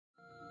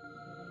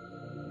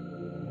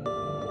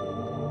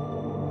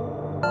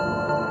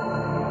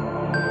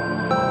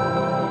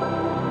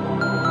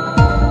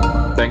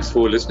Thanks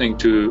for listening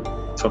to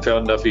Van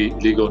Velden Duffy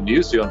Legal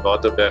News here on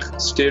Waterberg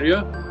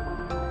Stereo.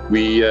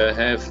 We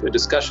have a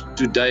discussion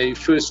today,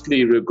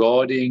 firstly,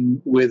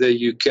 regarding whether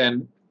you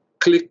can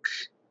click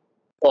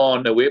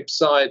on a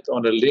website,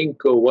 on a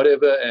link or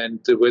whatever, and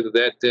whether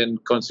that then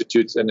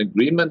constitutes an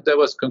agreement that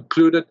was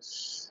concluded,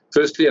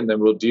 firstly, and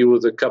then we'll deal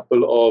with a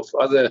couple of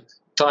other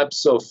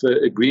types of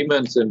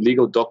agreements and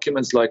legal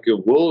documents like a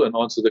will, and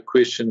answer the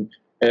question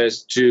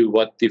as to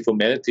what the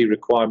formality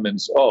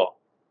requirements are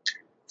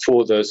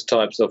for those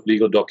types of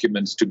legal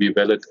documents to be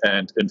valid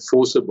and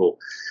enforceable.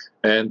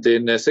 And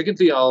then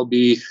secondly, I'll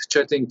be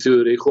chatting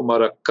to Rego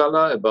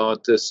Marakala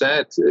about a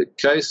sad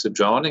case, a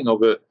drowning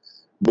of a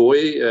boy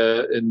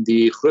in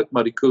the Groot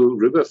Marico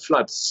River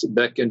floods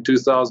back in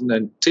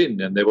 2010.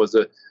 And there was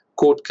a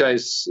court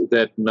case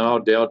that now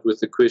dealt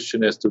with the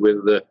question as to whether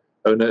the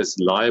owner is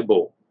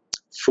liable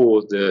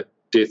for the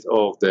death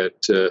of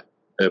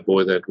that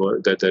boy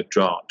that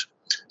drowned.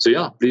 So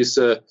yeah, please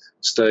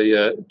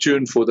stay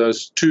tuned for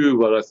those two,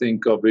 what I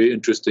think are very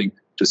interesting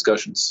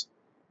discussions.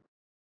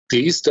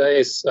 These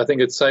days, I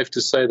think it's safe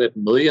to say that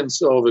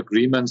millions of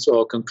agreements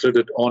are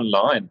concluded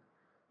online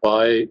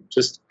by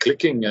just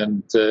clicking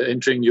and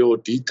entering your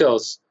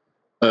details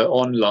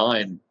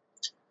online.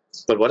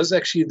 But what is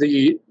actually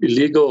the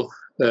legal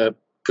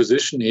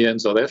position here in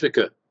South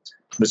Africa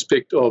in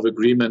respect of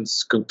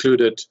agreements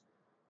concluded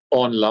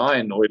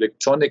online or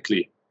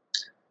electronically?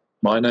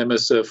 My name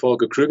is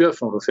Volker Kruger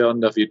from Van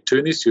Velden Duffy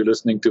Attorneys. You're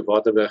listening to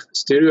Waterberg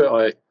Stereo.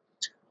 I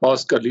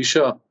asked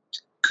Alicia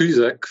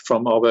Kuzak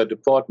from our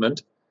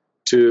department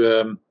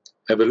to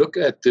have a look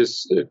at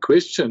this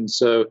question.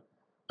 So,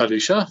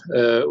 Alicia,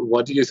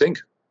 what do you think?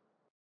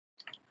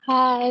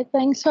 Hi,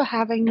 thanks for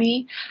having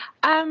me.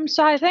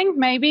 So I think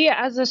maybe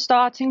as a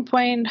starting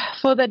point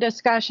for the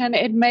discussion,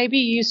 it may be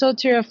useful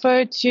to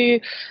refer to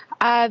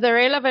the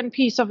relevant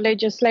piece of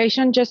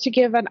legislation just to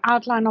give an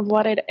outline of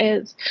what it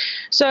is.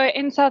 So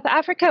in South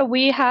Africa,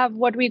 we have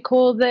what we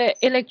call the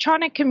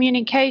Electronic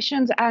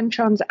Communications and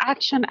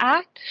Transaction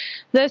Act.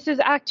 This is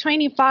Act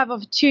 25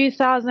 of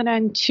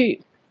 2002.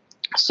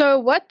 So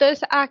what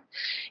this act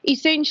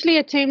essentially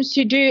attempts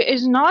to do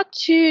is not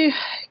to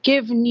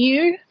give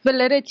new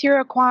validity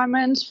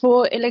requirements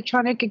for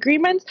electronic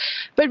agreements,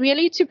 but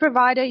really to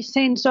provide a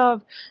sense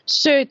of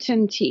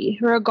certainty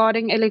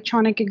regarding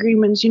electronic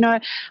agreements. You know,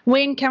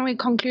 when can we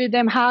conclude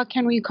them? How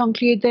can we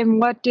conclude them?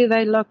 What do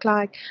they look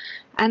like?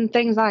 And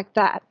things like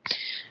that.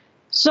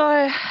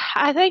 So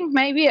I think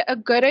maybe a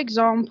good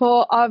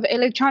example of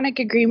electronic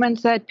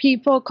agreements that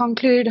people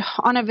conclude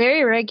on a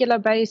very regular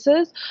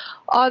basis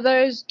are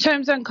those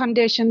terms and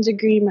conditions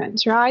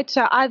agreements, right?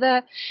 So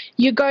either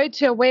you go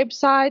to a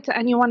website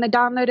and you want to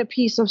download a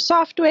piece of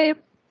software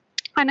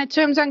and a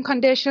terms and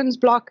conditions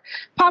block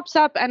pops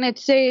up and it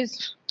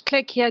says,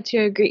 click here to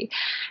agree.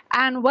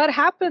 And what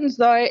happens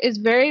though is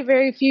very,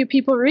 very few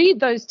people read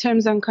those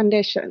terms and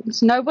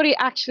conditions. Nobody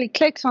actually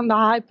clicks on the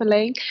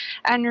hyperlink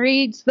and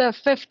reads the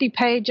 50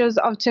 pages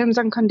of terms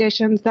and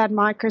conditions that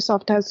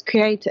Microsoft has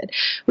created.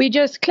 We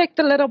just click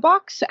the little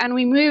box and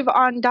we move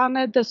on,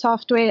 download the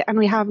software, and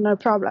we have no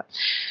problem.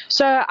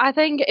 So I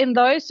think in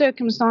those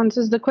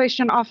circumstances, the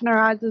question often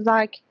arises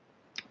like,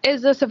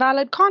 is this a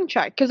valid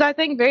contract? Because I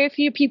think very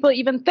few people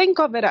even think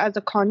of it as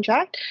a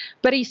contract,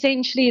 but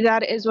essentially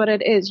that is what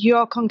it is. You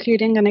are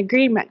concluding an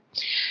agreement.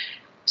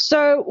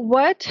 So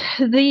what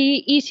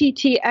the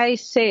ECTA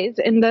says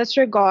in this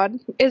regard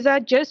is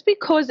that just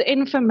because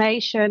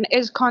information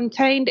is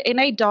contained in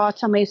a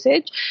data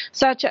message,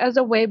 such as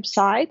a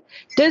website,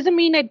 doesn't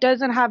mean it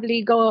doesn't have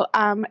legal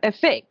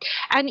effect.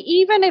 And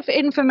even if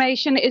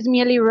information is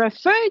merely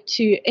referred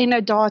to in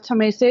a data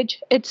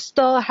message, it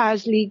still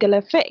has legal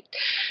effect.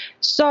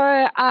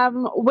 So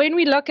when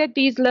we look at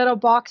these little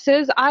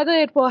boxes, either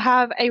it will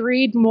have a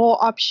read more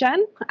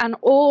option and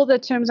all the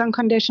terms and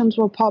conditions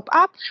will pop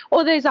up,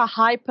 or there's a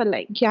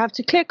hyperlink. You have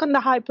to click on the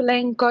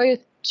hyperlink, go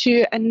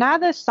to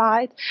another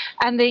site,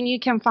 and then you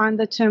can find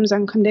the terms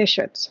and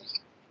conditions.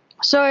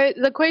 So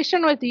the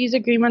question with these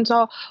agreements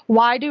are,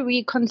 why do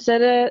we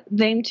consider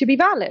them to be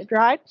valid,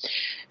 right?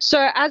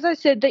 So as I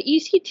said, the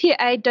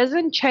ECTA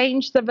doesn't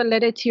change the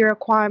validity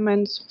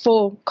requirements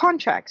for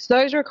contracts.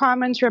 Those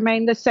requirements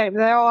remain the same.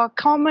 There are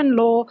common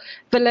law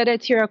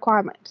validity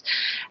requirements,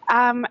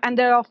 and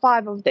there are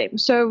 5 of them.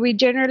 So we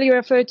generally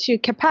refer to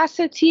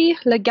capacity,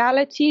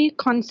 legality,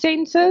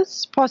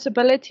 consensus,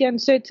 possibility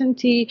and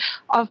certainty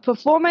of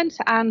performance,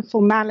 and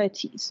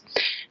formalities.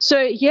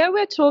 So here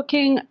we're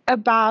talking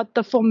about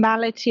the formality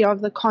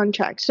of the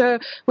contract. So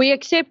we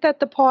accept that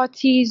the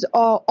parties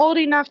are old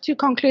enough to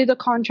conclude the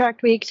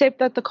contract. We accept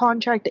that the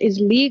contract is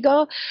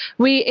legal.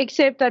 We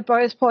accept that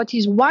both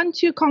parties want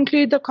to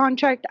conclude the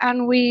contract,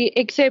 and we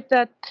accept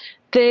that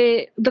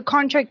the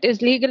contract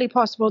is legally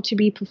possible to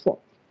be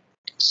performed.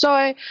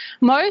 So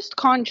most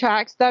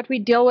contracts that we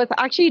deal with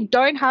actually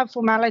don't have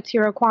formality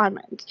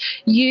requirements.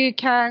 You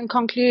can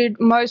conclude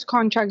most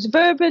contracts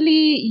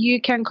verbally,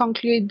 you can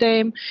conclude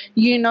them,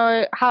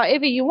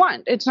 however you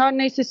want. It's not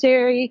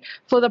necessary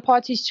for the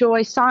parties to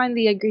always sign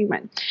the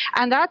agreement.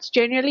 And that's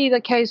generally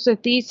the case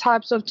with these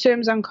types of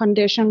terms and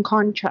condition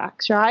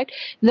contracts, right?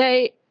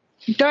 They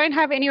don't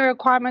have any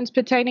requirements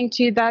pertaining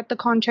to that the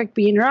contract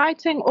be in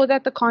writing or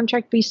that the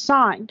contract be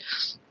signed.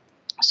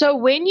 So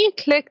when you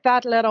click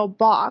that little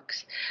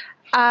box,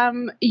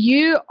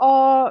 you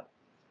are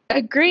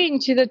agreeing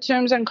to the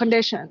terms and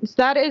conditions.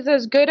 That is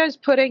as good as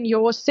putting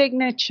your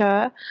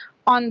signature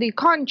on the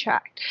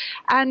contract.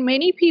 And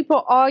many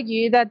people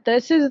argue that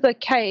this is the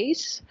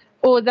case,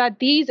 or that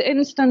these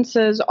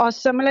instances are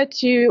similar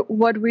to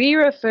what we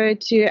refer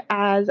to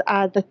as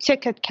the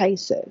ticket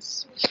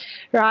cases,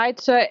 right?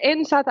 So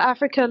in South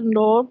African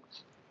law,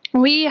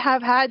 we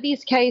have had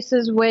these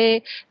cases where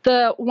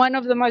one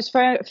of the most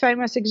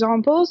famous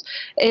examples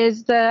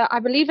is I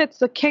believe it's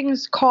the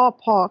King's Car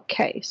Park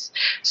case.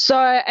 So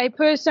a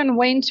person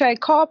went to a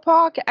car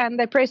park and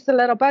they pressed the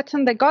little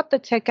button, they got the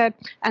ticket,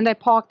 and they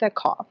parked their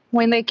car.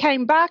 When they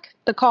came back,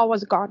 the car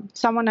was gone.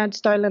 Someone had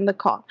stolen the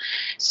car.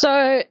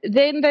 So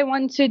then they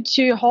wanted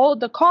to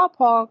hold the car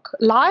park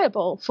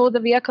liable for the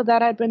vehicle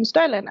that had been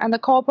stolen. And the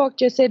car park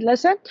just said,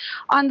 listen,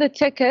 on the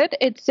ticket,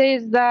 it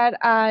says that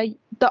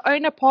the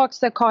owner parks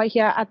the car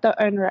here at their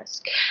own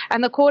risk.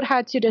 And the court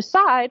had to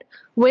decide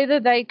whether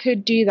they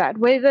could do that,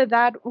 whether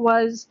that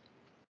was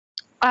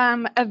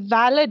a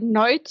valid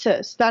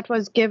notice that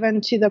was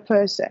given to the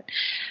person.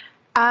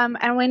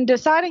 And when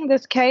deciding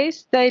this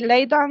case, they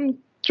laid down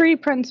 3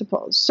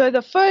 principles. So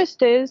the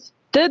first is,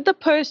 did the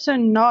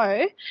person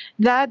know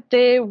that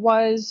there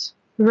was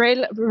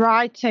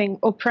writing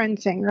or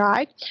printing,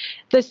 right?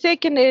 The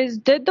second is,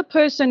 did the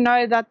person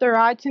know that the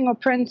writing or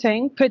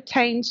printing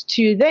pertains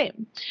to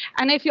them?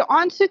 And if your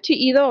answer to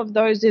either of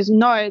those is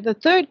no, the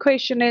third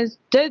question is,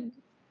 did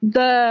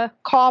the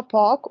car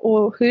park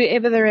or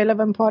whoever the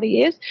relevant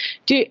party is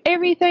do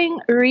everything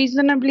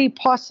reasonably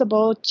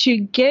possible to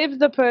give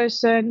the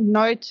person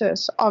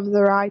notice of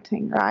the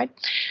writing, right?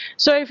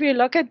 So if you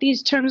look at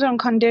these terms and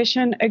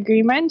condition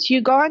agreements, you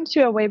go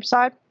onto a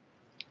website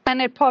and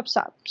it pops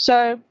up.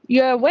 So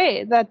you're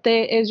aware that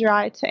there is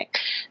writing.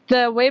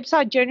 The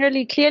website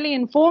generally clearly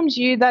informs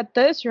you that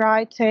this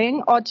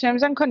writing are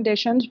terms and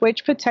conditions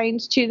which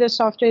pertains to the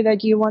software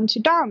that you want to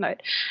download.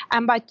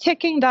 And by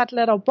ticking that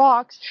little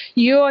box,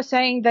 you are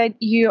saying that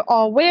you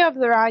are aware of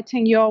the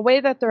writing, you're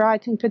aware that the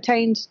writing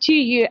pertains to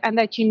you, and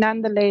that you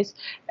nonetheless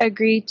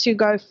agree to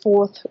go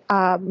forth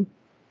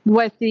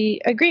with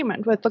the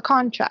agreement, with the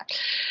contract.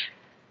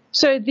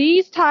 So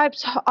these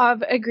types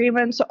of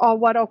agreements are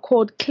what are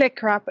called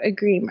click-wrap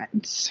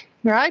agreements,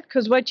 right?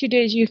 Because what you do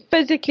is you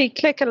physically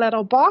click a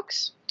little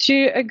box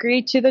to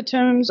agree to the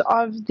terms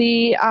of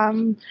the,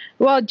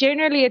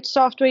 generally it's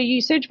software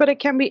usage, but it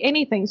can be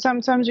anything.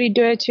 Sometimes we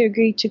do it to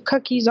agree to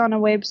cookies on a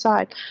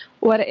website,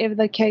 whatever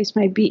the case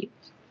may be.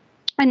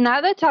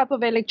 Another type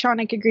of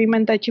electronic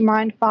agreement that you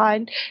might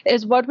find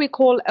is what we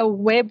call a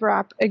web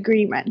wrap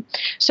agreement.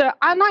 So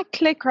unlike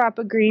click wrap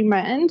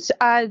agreements,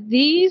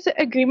 these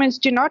agreements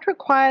do not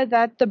require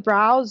that the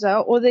browser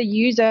or the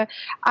user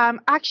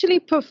actually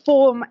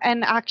perform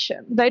an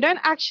action. They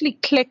don't actually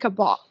click a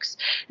box.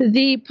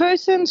 The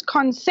person's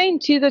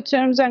consent to the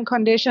terms and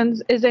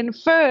conditions is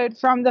inferred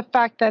from the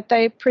fact that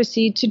they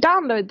proceed to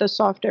download the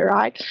software,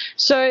 right?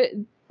 So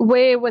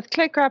where with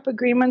click-wrap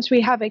agreements, we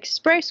have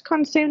express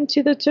consent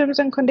to the terms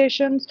and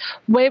conditions.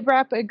 Web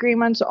wrap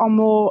agreements are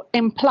more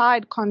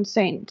implied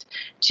consent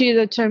to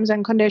the terms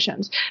and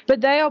conditions.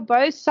 But they are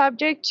both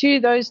subject to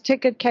those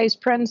ticket case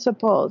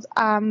principles,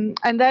 and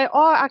they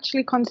are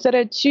actually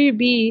considered to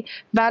be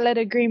valid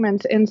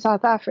agreements in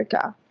South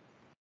Africa.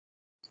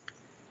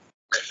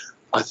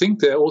 I think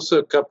there are also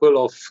a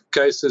couple of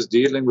cases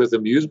dealing with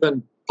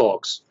amusement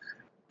parks,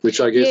 which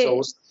I guess are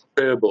also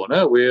comparable,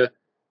 no? Where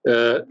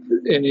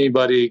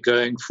anybody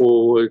going,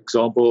 for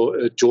example,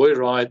 a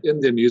joyride in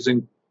the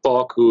amusement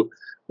park who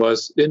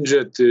was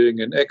injured during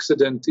an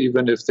accident,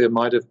 even if there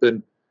might have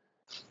been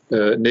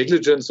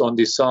negligence on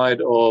the side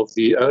of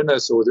the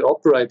owners or the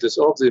operators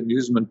of the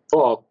amusement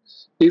park,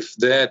 if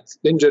that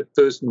injured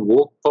person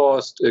walked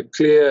past a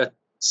clear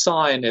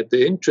sign at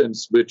the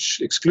entrance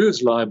which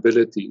excludes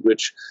liability,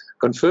 which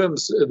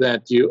confirms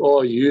that you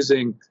are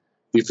using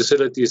the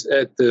facilities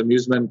at the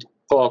amusement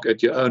park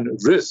at your own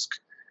risk,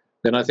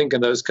 then I think in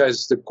those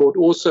cases the court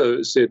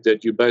also said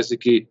that you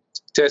basically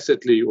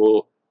tacitly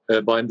or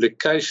by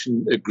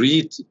implication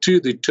agreed to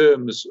the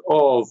terms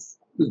of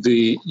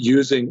the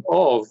using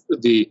of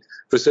the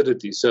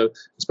facility. So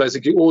it's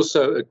basically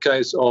also a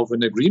case of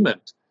an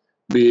agreement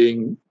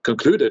being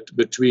concluded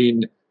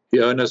between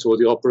the owners or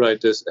the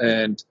operators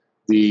and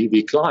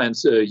the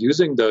clients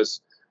using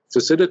those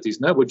facilities.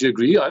 Now, would you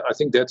agree? I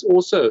think that's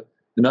also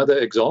another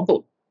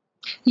example.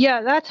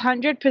 Yeah, that's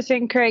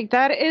 100% correct.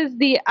 That is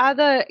the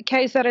other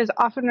case that is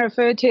often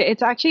referred to.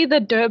 It's actually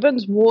the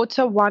Durban's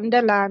Water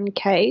Wonderland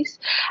case.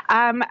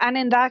 And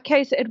in that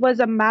case, it was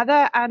a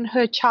mother and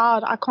her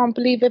child. I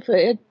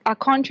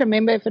can't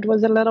remember if it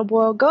was a little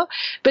boy or girl,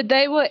 but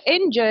they were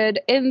injured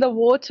in the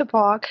water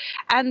park.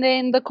 And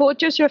then the court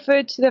just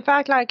referred to the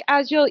fact, like,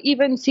 as you'll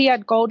even see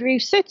at Gold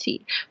Reef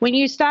City, when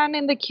you stand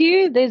in the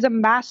queue, there's a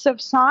massive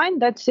sign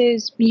that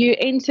says you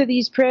enter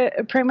these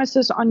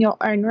premises on your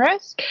own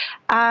risk.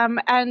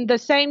 And the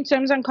same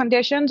terms and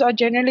conditions are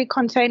generally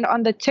contained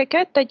on the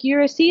ticket that you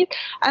receive.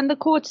 And the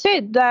court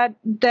said that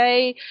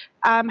they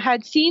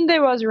had seen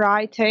there was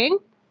writing.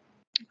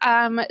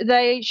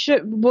 They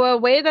were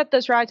aware that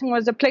this writing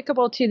was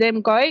applicable to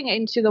them going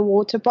into the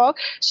water park.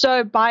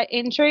 So by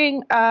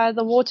entering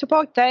the water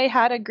park, they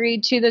had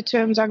agreed to the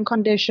terms and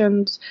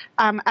conditions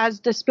as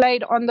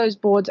displayed on those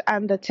boards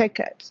and the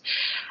tickets.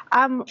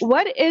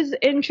 What is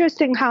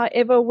interesting,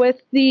 however, with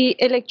the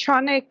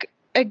electronic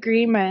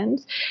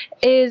agreements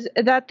is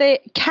that they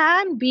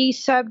can be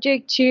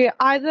subject to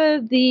either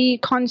the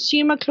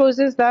consumer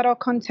clauses that are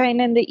contained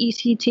in the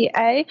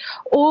ECTA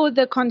or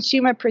the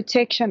Consumer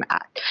Protection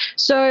Act.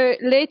 So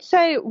let's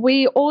say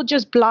we all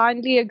just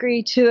blindly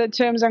agree to the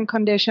terms and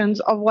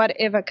conditions of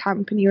whatever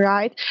company,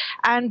 right?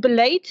 And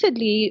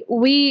belatedly,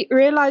 we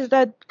realize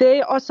that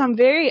there are some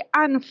very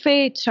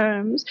unfair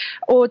terms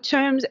or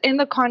terms in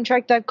the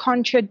contract that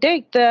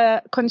contradict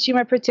the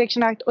Consumer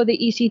Protection Act or the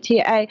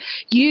ECTA.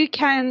 You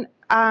can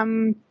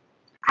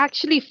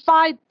actually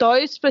fight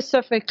those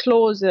specific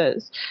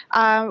clauses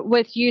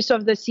with use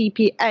of the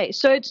CPA.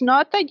 So it's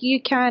not that you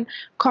can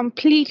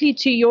completely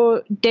to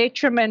your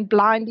detriment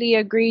blindly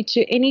agree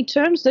to any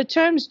terms. The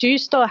terms do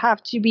still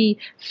have to be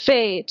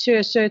fair to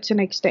a certain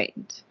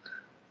extent.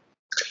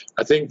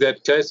 I think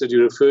that case that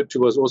you referred to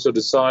was also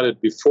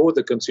decided before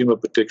the Consumer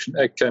Protection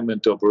Act came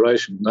into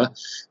operation. No?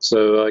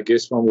 So I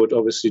guess one would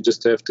obviously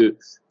just have to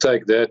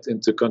take that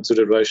into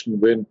consideration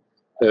when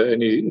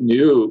any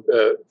new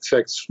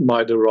facts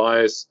might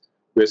arise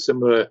where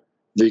similar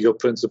legal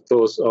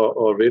principles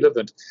are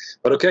relevant.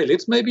 But okay,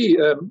 let's maybe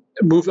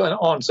move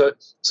on. So,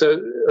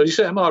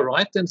 Alicia, am I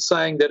right in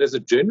saying that as a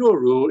general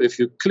rule, if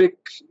you click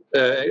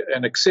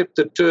and accept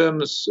the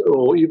terms,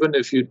 or even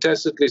if you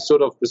tacitly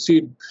sort of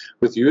proceed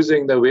with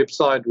using the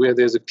website where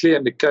there's a clear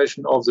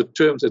indication of the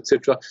terms,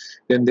 etc.,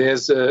 then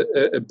there's a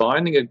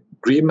binding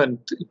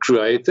agreement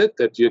created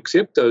that you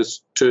accept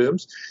those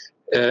terms,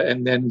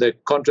 and then the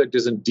contract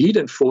is indeed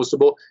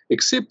enforceable,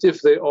 except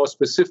if there are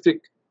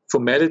specific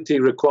formality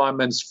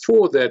requirements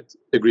for that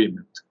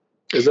agreement.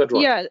 Is that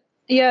right?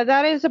 Yeah,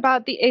 that is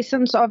about the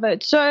essence of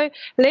it. So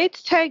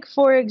let's take,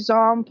 for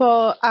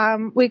example,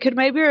 we could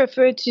maybe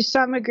refer to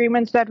some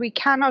agreements that we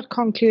cannot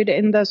conclude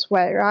in this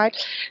way, right?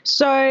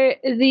 So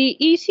the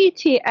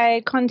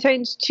ECTA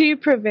contains two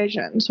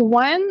provisions,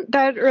 one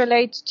that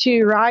relates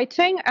to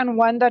writing and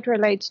one that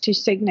relates to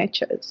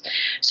signatures.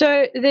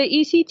 So the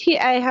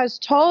ECTA has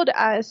told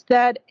us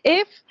that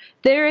if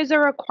there is a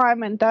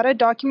requirement that a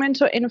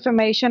document or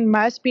information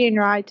must be in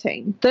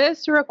writing,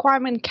 this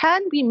requirement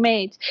can be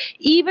met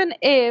even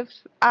if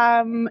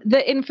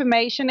the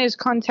information is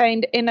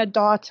contained in a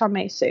data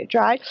message,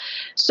 right?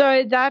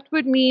 So that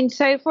would mean,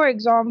 say, for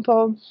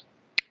example,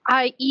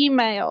 I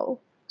email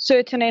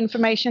certain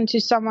information to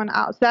someone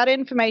else. That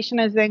information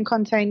is then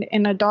contained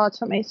in a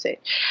data message.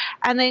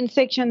 And then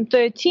Section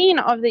 13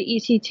 of the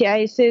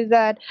ECTA says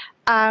that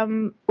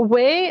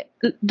where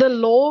the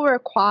law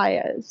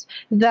requires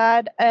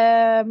that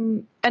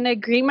an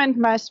agreement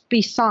must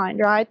be signed,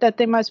 right? That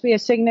there must be a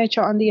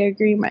signature on the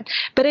agreement.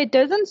 But it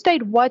doesn't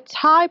state what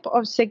type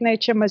of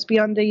signature must be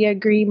on the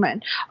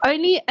agreement.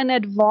 Only an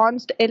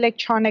advanced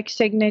electronic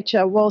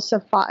signature will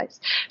suffice.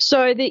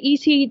 So the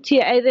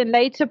ECTA then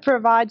later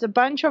provides a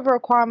bunch of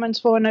requirements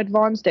for an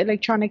advanced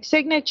electronic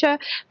signature,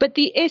 but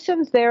the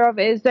essence thereof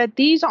is that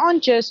these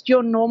aren't just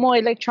your normal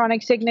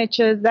electronic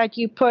signatures that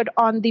you put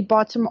on the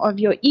bottom of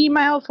your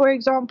email, for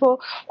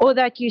example, or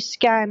that you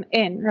scan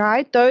in,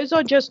 right? Those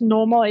are just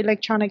normal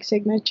electronic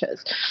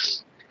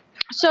signatures.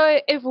 So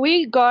if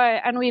we go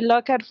and we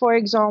look at, for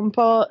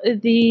example,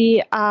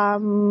 the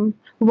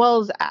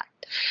Wills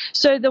Act.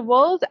 So the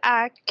Wills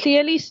Act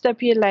clearly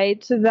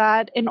stipulates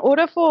that in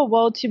order for a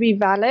will to be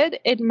valid,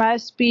 it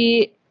must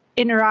be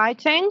in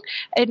writing,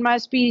 it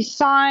must be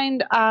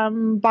signed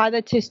by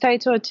the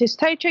testator or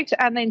testatrix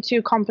and then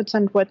two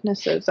competent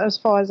witnesses, as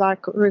far as I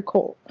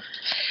recall.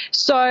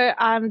 So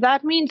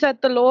that means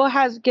that the law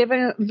has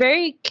given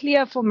very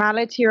clear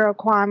formality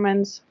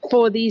requirements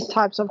for these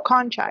types of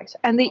contracts.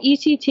 And the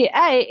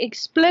ECTA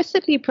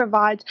explicitly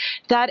provides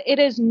that it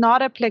is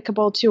not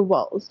applicable to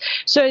wills.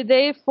 So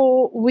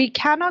therefore, we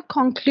cannot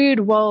conclude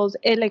wills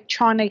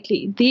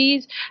electronically.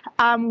 These,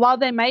 while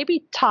they may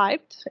be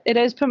typed, it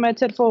is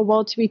permitted for a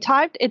will to be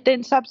typed. It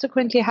then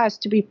subsequently has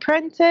to be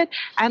printed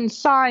and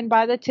signed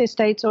by the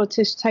testator or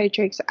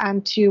testatrix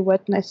and two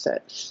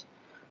witnesses.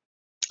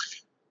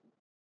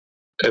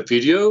 A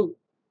video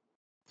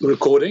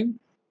recording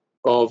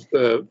of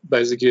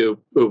basically a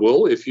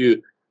will. If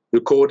you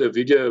record a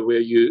video where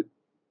you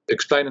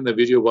explain in the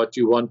video what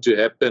you want to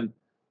happen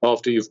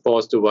after you've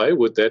passed away,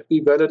 would that be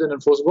valid and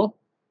enforceable?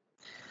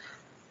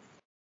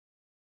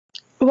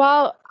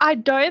 Well, I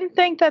don't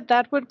think that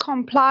that would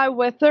comply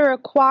with the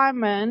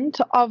requirement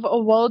of a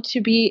will to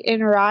be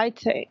in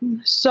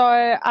writing.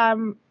 So,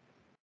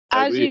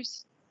 as you've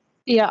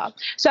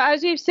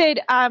as you've said,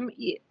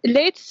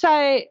 let's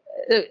say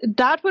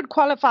that would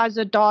qualify as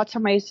a data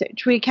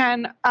message. We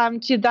can,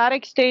 to that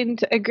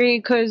extent, agree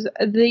because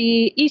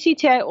the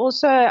ECTA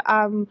also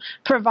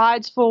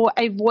provides for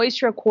a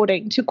voice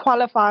recording to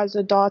qualify as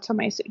a data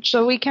message.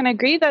 So we can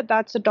agree that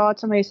that's a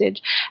data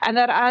message, and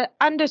that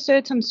under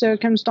certain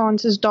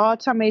circumstances,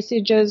 data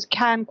messages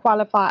can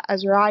qualify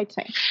as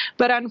writing.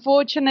 But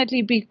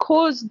unfortunately,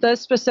 because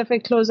this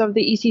specific clause of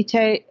the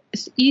ECTA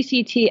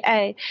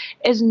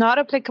is not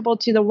applicable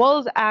to the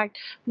Wills Act,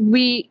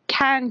 we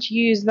can't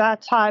use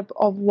that type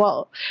of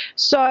will.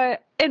 So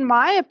in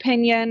my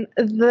opinion,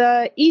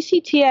 the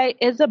ECTA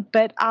is a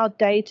bit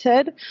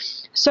outdated.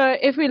 So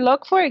if we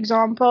look, for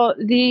example,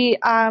 the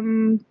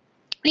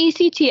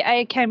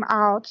ECTA came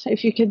out,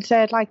 if you could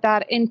say it like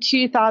that, in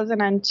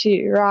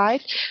 2002,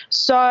 right?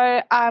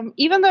 So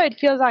even though it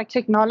feels like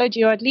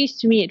technology, or at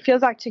least to me, it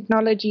feels like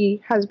technology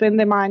has been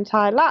there my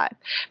entire life.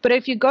 But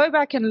if you go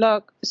back and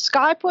look,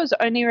 Skype was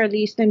only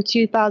released in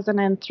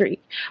 2003.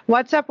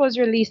 WhatsApp was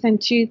released in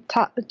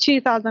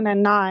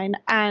 2009,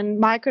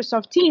 and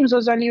Microsoft Teams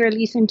was only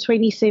released in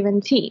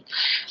 2017.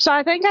 So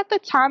I think at the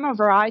time of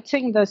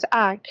writing this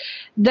act,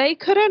 they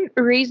couldn't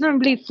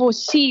reasonably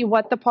foresee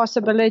what the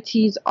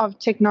possibilities of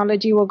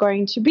technology were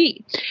going to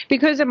be.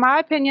 Because in my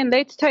opinion,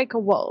 let's take a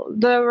will.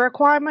 The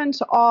requirements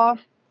are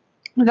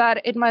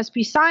that it must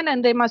be signed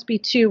and there must be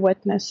 2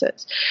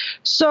 witnesses.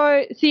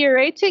 So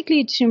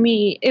theoretically, to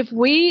me, if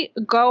we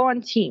go on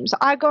Teams,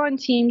 I go on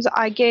Teams,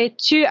 I get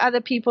 2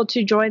 other people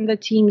to join the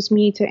Teams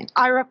meeting.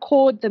 I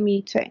record the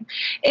meeting.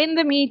 In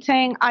the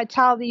meeting, I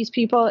tell these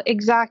people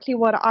exactly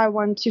what I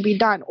want to be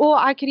done. Or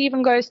I could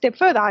even go a step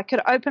further. I could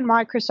open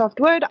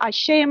Microsoft Word, I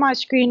share my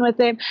screen with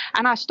them,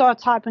 and I start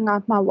typing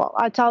out my will.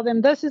 I tell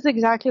them this is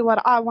exactly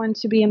what I want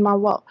to be in my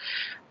will.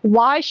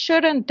 Why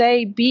shouldn't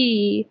they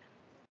be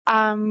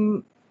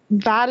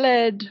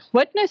valid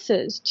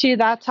witnesses to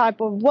that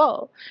type of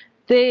will?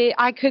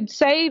 I could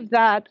save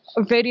that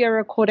video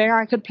recording,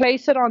 I could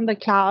place it on the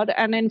cloud,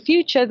 and in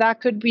future that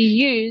could be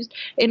used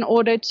in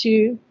order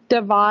to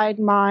divide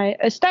my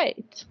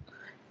estate.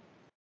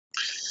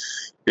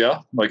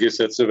 Yeah, I guess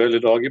that's a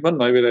valid argument.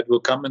 Maybe that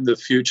will come in the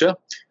future.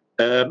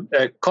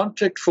 A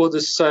contract for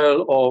the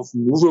sale of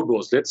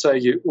movables. Let's say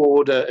you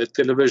order a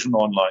television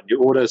online, you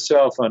order a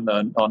cell phone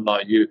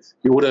online, you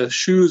order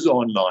shoes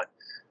online.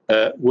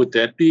 Would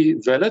that be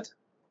valid?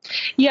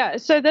 Yeah,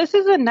 so this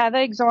is another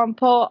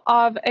example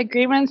of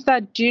agreements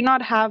that do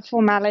not have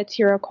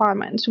formality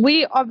requirements.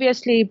 We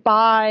obviously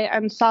buy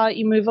and sell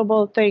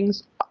movable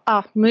things,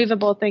 all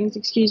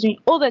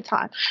the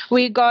time.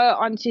 We go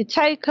onto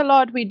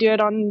Takealot, we do it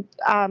on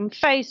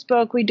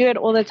Facebook, we do it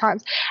all the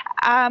time.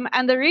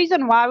 And the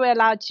reason why we're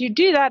allowed to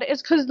do that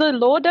is because the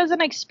law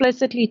doesn't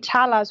explicitly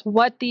tell us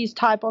what these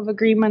type of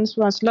agreements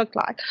must look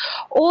like.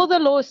 All the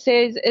law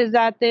says is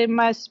that there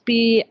must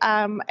be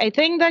a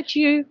thing that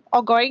you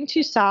are going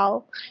to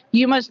sell.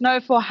 You must know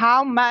for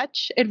how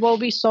much it will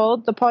be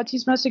sold. The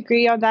parties must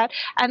agree on that,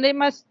 and there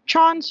must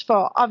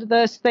transfer of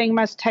this thing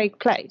must take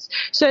place.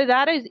 So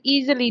that is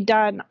easily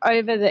done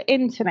over the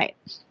internet.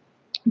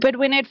 But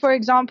when it, for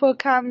example,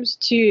 comes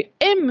to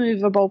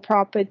immovable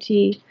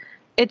property,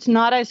 it's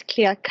not as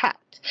clear cut.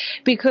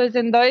 Because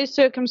in those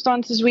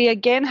circumstances, we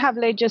again have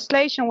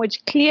legislation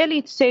which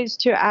clearly says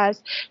to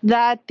us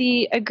that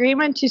the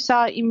agreement to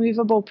sell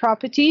immovable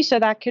property, so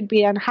that could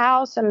be a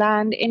house, a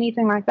land,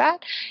 anything like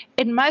that,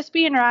 it must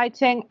be in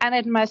writing and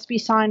it must be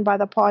signed by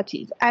the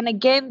parties. And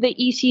again, the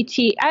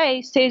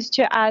ECTA says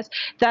to us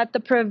that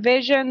the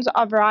provisions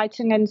of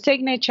writing and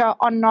signature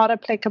are not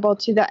applicable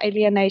to the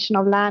Alienation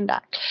of Land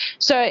Act.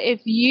 So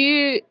if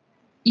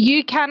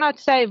you cannot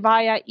say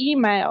via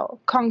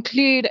email,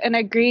 conclude an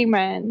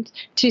agreement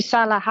to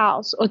sell a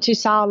house or to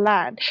sell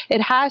land.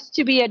 It has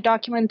to be a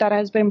document that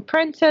has been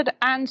printed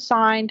and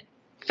signed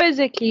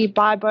physically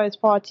by both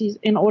parties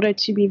in order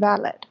to be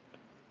valid.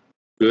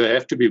 Do there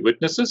have to be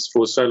witnesses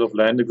for sale of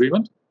land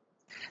agreement?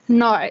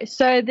 No,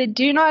 so they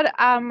do not,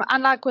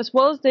 unlike with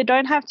wills, there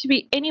don't have to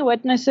be any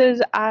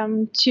witnesses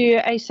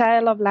to a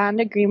sale of land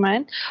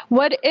agreement.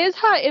 What is,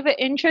 however,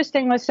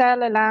 interesting with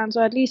sale of lands,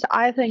 or at least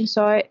I think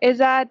so, is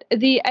that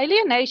the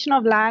Alienation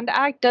of Land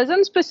Act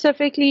doesn't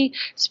specifically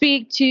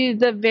speak to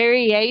the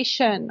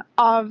variation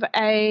of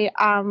a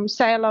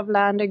sale of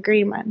land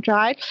agreement,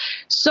 right?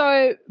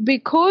 So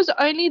because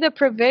only the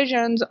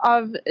provisions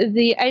of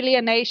the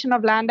Alienation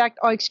of Land Act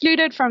are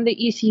excluded from the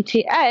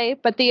ECTA,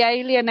 but the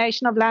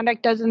Alienation of Land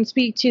Act doesn't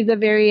speak to the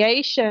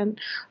variation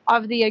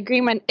of the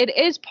agreement, it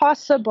is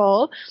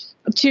possible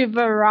to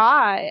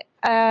vary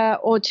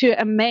or to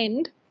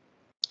amend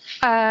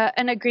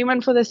an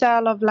agreement for the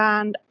sale of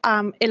land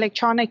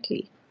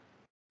electronically.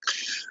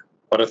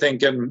 But I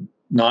think in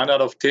 9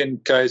 out of 10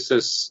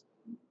 cases,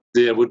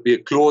 there would be a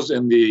clause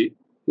in the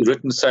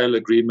written sale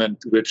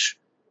agreement which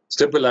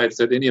stipulates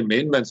that any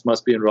amendments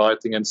must be in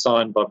writing and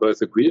signed by both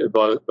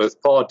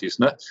parties.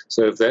 No?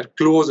 So if that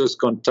clause is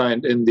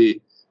contained in the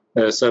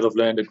sale of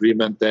land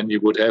agreement, then you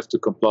would have to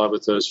comply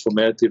with those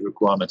formality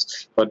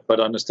requirements. But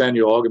I understand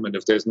your argument.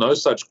 If there's no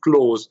such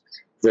clause,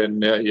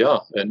 then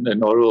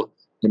an oral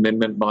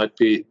amendment might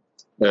be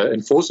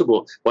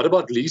enforceable. What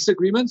about lease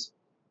agreements?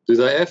 Do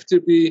they have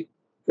to be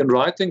in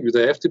writing? Do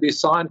they have to be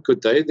signed?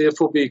 Could they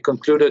therefore be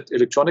concluded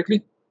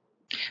electronically?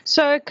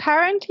 So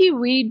currently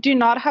we do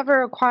not have a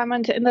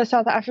requirement in the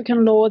South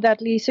African law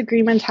that lease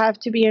agreements have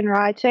to be in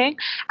writing.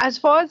 As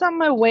far as I'm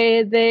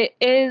aware, there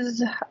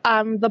is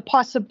the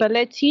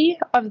possibility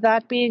of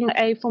that being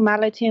a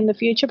formality in the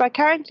future, but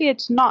currently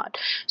it's not.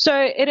 So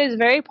it is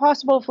very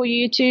possible for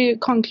you to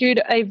conclude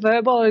a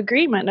verbal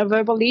agreement, a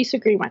verbal lease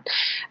agreement.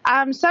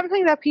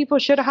 Something that people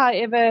should,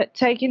 however,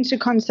 take into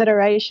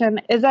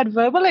consideration is that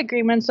verbal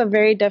agreements are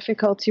very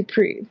difficult to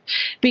prove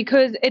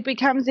because it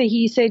becomes a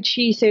he said,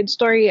 she said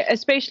story,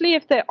 especially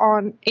if there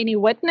aren't any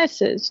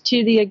witnesses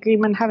to the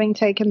agreement having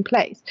taken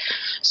place.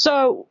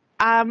 So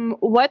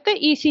what the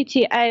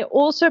ECTA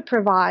also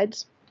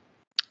provides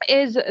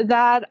is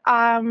that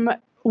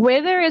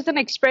where there is an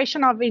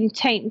expression of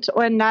intent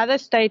or another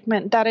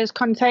statement that is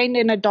contained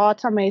in a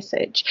data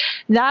message,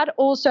 that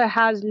also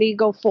has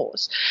legal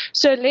force.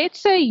 So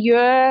let's say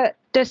you're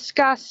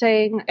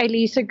discussing a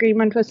lease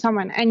agreement with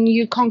someone and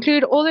you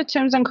conclude all the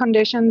terms and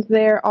conditions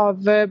there are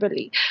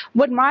verbally.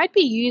 What might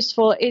be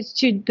useful is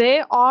to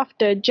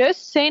thereafter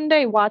just send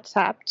a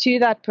WhatsApp to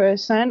that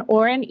person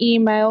or an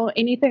email,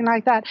 anything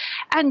like that,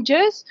 and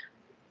just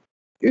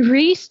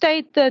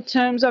restate the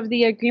terms of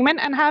the agreement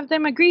and have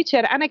them agree to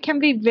it. And it can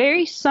be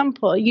very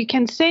simple. You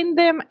can send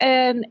them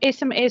an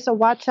SMS or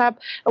WhatsApp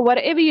or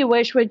whatever you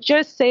wish, which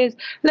just says,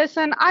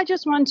 listen, I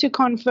just want to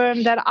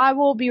confirm that I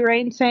will be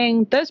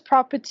renting this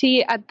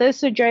property at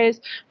this address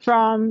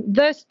from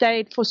this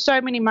date for so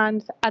many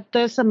months at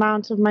this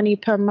amount of money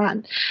per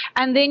month.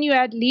 And then you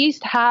at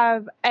least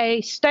have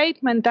a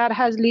statement that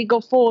has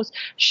legal force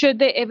should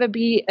there ever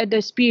be a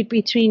dispute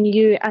between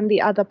you and the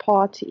other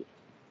party.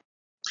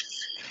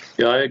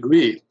 Yeah, I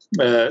agree.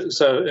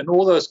 So in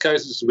all those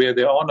cases where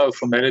there are no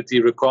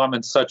formality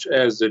requirements, such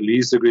as a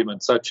lease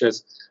agreement, such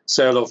as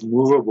sale of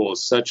movables,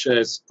 such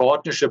as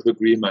partnership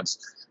agreements,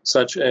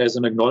 such as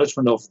an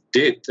acknowledgement of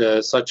debt,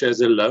 such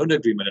as a loan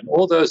agreement, in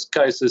all those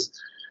cases,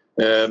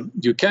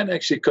 you can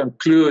actually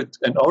conclude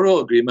an oral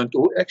agreement,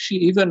 or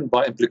actually even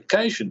by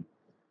implication,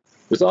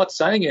 without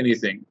saying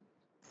anything,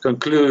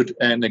 conclude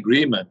an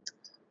agreement.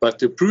 But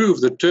to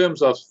prove the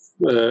terms of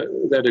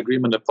that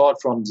agreement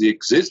apart from the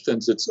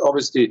existence, it's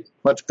obviously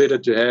much better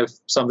to have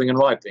something in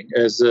writing.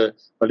 As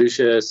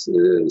Alicia has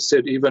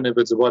said, even if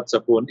it's a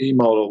WhatsApp or an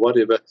email or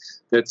whatever,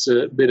 that's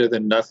better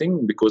than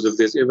nothing, because if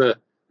there's ever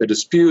a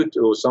dispute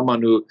or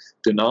someone who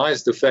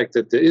denies the fact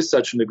that there is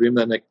such an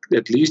agreement, then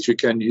at least you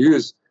can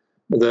use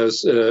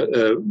those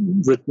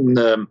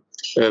written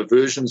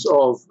versions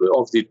of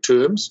the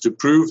terms to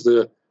prove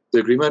the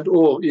agreement,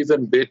 or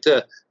even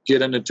better,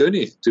 get an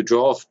attorney to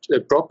draft a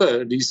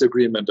proper lease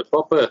agreement, a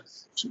proper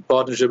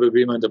partnership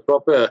agreement, a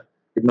proper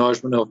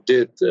acknowledgement of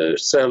debt,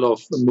 sale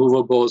of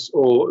movables,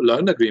 or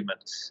loan agreement,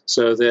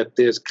 so that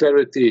there's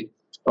clarity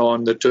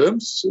on the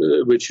terms,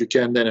 which you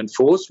can then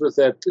enforce with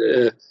that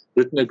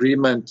written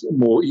agreement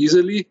more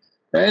easily.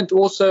 And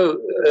also,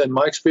 in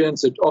my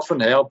experience, it often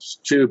helps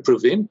to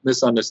prevent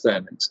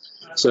misunderstandings.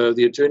 So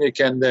the attorney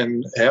can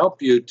then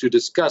help you to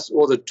discuss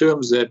all the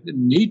terms that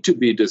need to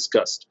be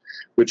discussed,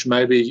 which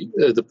maybe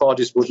the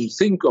parties wouldn't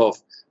think of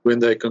when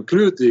they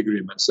conclude the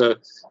agreement. So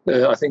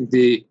I think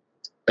the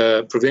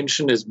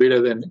prevention is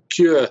better than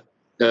cure,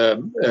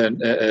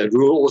 and a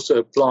rule also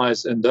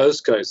applies in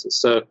those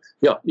cases. So,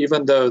 yeah,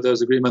 even though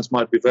those agreements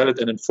might be valid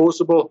and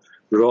enforceable,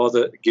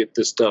 rather get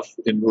the stuff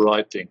in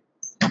writing.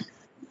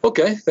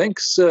 Okay,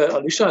 thanks,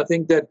 Alicia. I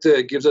think that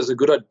gives us a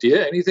good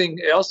idea. Anything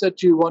else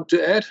that you want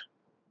to add?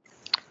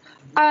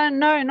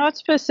 No, not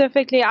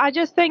specifically. I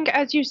just think,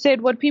 as you said,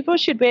 what people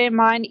should bear in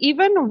mind,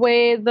 even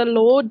where the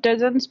law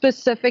doesn't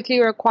specifically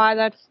require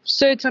that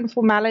certain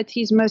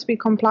formalities must be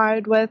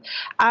complied with,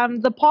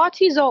 the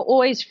parties are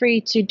always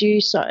free to do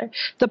so.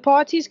 The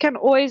parties can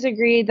always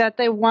agree that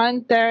they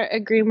want their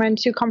agreement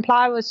to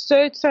comply with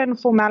certain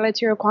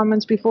formality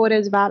requirements before it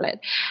is valid.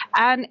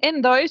 And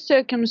in those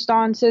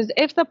circumstances,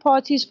 if the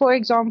parties, for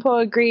example,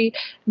 agree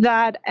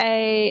that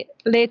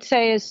let's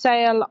say a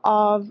sale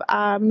of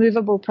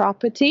movable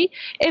property,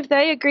 if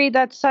they agree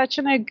that such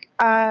an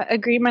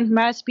agreement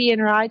must be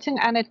in writing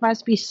and it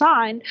must be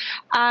signed,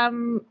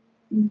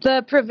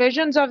 the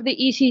provisions of the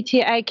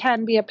ECTA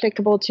can be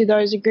applicable to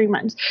those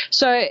agreements.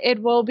 So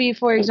it will be,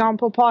 for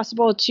example,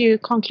 possible to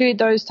conclude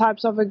those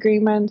types of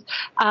agreements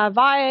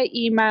via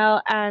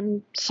email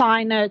and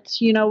sign it,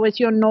 with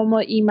your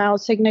normal email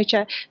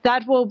signature.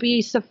 That will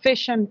be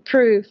sufficient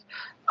proof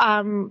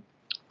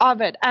of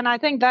it. And I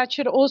think that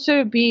should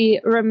also be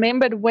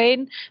remembered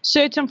when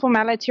certain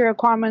formality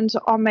requirements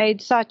are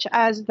made, such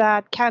as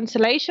that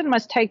cancellation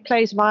must take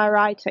place via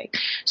writing.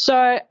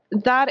 So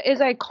that is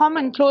a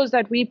common clause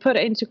that we put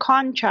into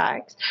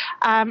contracts.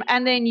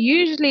 And then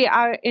usually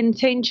our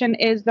intention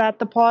is that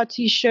the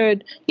parties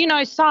should,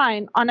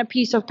 sign on a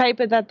piece of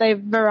paper that they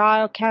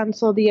vary or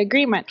cancel the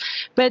agreement.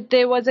 But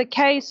there was a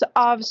case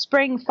of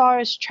Spring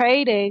Forest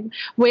Trading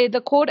where the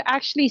court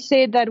actually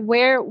said that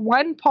where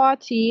one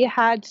party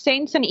had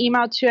sent an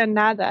email to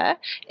another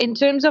in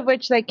terms of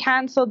which they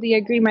canceled the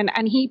agreement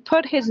and he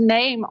put his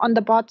name on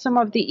the bottom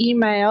of the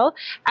email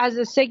as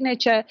a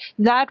signature,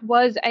 that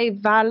was a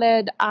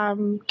valid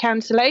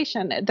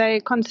cancellation. They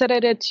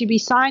considered it to be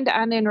signed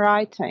and in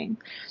writing.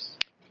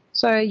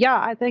 So yeah,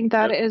 I think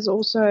that is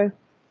also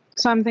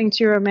something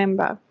to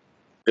remember.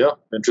 Yeah,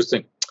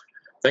 interesting.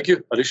 Thank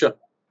you, Alicia.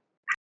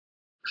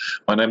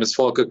 My name is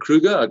Volker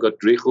Kruger. I got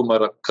Rego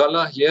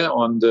Marakala here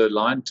on the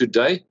line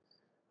today.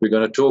 We're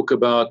going to talk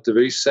about the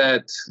very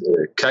sad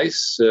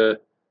case, a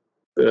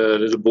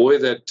little boy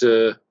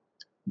that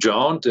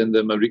drowned in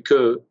the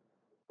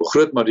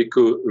Groot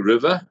Mariko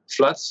River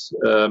floods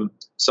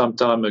some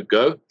time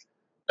ago.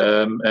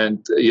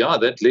 And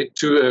that led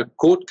to a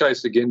court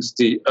case against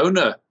the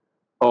owner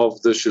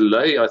of the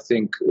chalet, I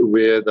think,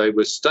 where they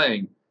were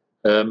staying.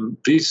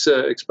 Please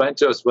explain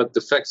to us what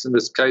the facts in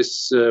this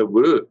case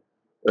were,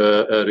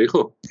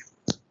 Rego.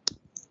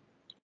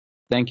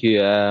 Thank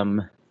you,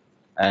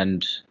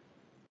 and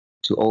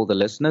to all the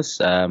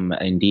listeners.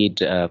 Indeed,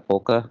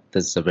 Volker,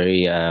 this is a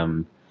very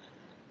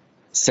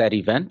sad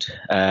event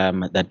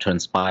that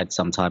transpired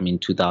sometime in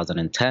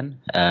 2010,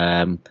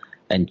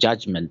 and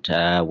judgment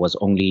was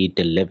only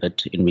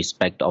delivered in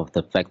respect of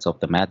the facts of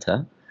the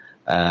matter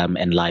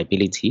and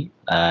liability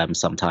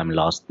sometime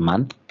last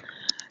month.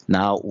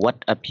 Now,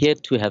 what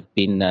appeared to have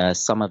been a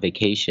summer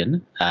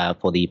vacation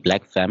for the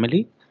Black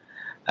family,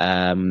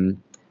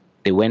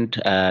 they went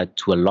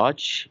to a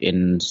lodge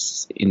in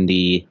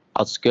the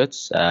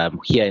outskirts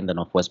here in the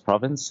Northwest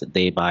Province,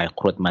 there by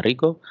Groot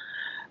Mariko.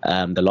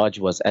 The lodge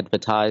was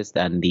advertised,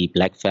 and the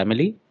Black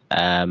family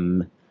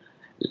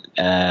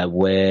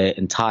were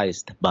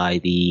enticed by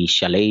the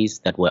chalets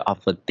that were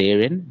offered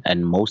therein,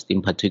 and most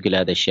in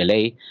particular the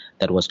chalet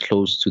that was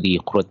close to the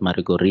Groot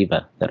Mariko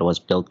River, that was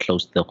built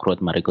close to the Groot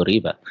Mariko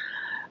River.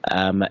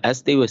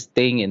 As they were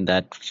staying in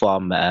that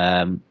farm,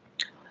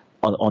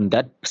 on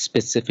that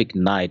specific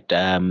night,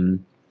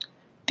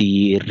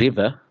 the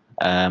river,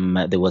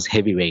 there was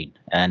heavy rain,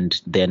 and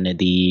then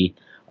the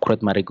Groot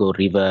Mariko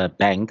River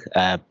bank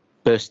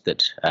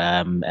bursted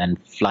and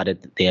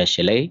flooded their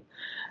chalet.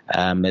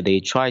 They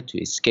tried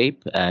to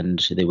escape,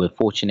 and they were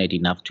fortunate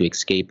enough to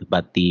escape,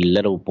 but the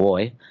little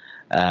boy,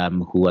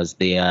 who was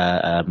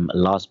their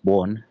last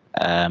born,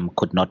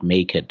 could not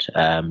make it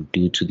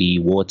due to the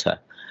water.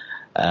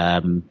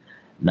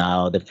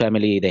 Now, the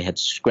family, they had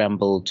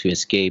scrambled to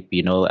escape,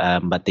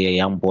 but their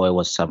young boy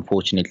was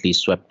unfortunately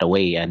swept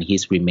away, and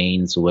his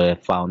remains were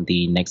found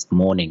the next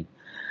morning.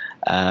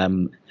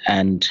 And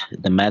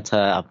the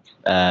matter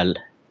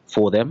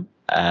for them,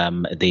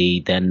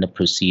 they then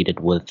proceeded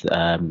with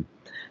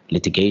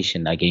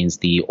litigation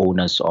against the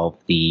owners of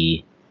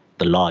the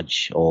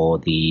lodge or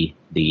the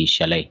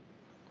chalet.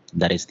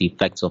 That is the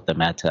facts of the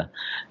matter.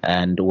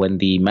 And when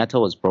the matter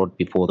was brought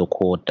before the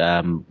court,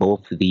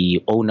 both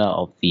the owner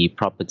of the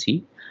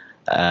property,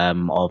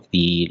 of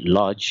the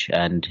lodge,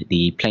 and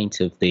the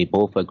plaintiff, they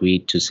both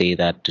agreed to say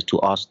that, to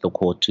ask the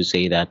court to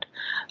say that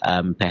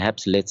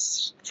perhaps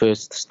let's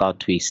first start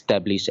to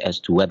establish as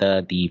to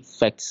whether the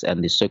facts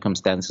and the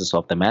circumstances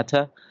of the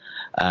matter,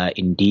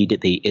 indeed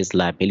there is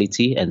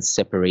liability, and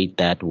separate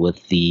that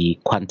with the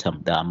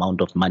quantum, the amount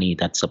of money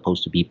that's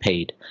supposed to be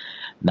paid.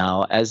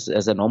 Now, as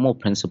a normal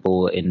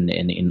principle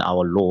in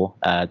our law,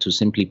 to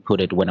simply put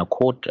it, when a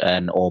court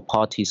or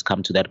parties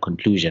come to that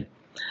conclusion,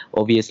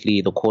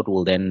 obviously the court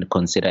will then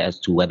consider as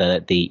to whether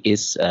there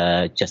is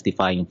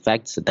justifying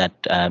facts that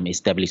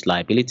establish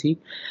liability.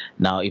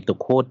 Now, if the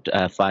court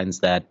finds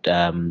that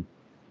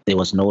there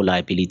was no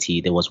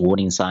liability, there was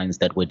warning signs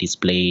that were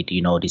displayed,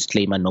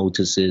 disclaimer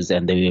notices,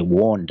 and they were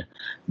warned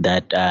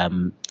that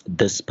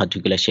this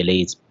particular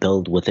chalet is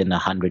built within a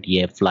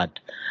 100-year flood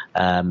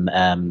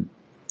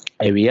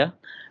area.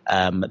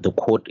 The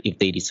court, if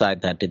they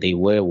decide that they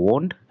were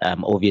warned,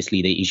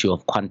 obviously the issue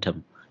of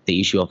quantum, the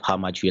issue of how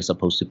much we are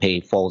supposed to pay,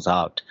 falls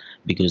out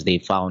because they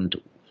found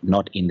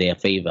not in their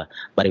favor.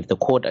 But if the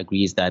court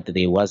agrees that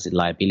there was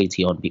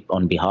liability on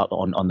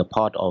the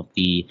part of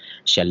the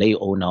chalet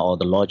owner or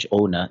the lodge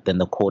owner, then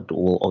the court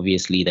will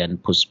obviously then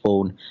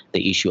postpone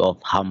the issue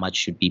of how much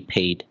should be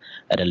paid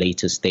at a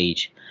later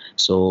stage.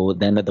 So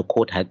then the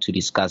court had to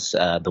discuss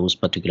those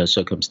particular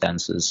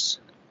circumstances.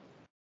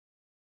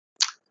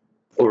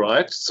 All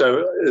right.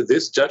 So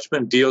this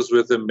judgment deals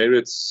with the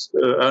merits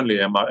only.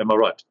 Am I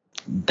right?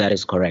 That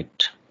is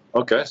correct.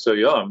 Okay. So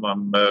yeah,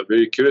 I'm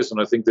very curious,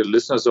 and I think the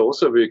listeners are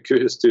also very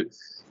curious to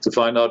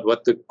find out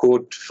what the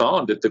court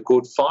found. Did the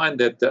court find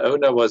that the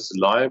owner was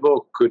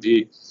liable? Could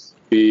he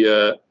be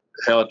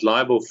held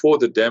liable for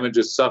the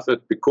damages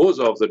suffered because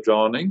of the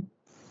drowning?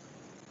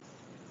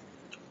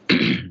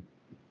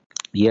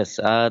 Yes.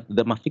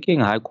 The Mafeking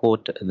High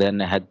Court then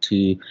had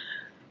to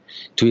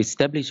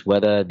establish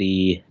whether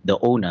the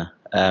owner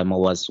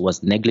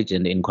was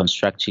negligent in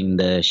constructing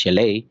the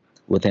chalet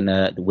within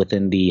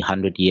the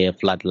 100-year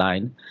flood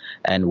line,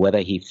 and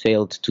whether he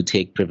failed to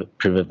take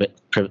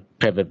preventive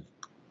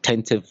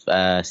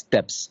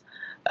steps,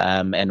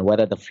 and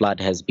whether the flood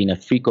has been a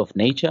freak of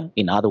nature.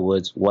 In other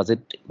words, was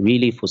it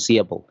really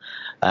foreseeable?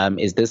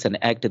 Is this an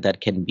act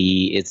that can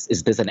be?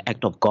 Is this an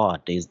act of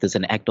God? Is this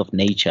an act of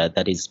nature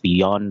that is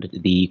beyond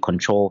the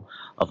control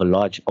of a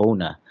large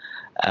owner?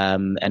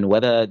 And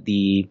whether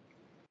the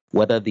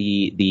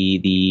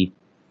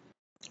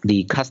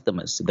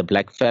customers, the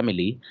Black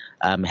family,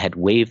 had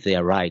waived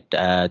their right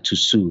to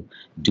sue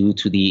due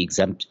to the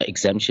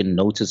exemption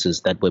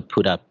notices that were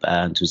put up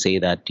to say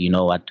that, you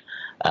know what,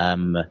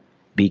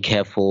 be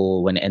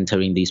careful when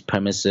entering these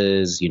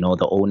premises. You know,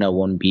 the owner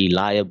won't be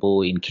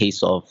liable in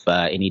case of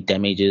any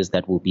damages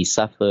that will be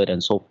suffered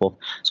and so forth.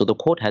 So the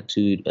court had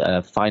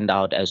to find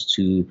out as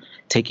to,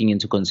 taking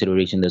into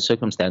consideration the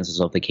circumstances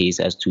of the case,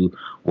 as to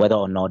whether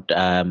or not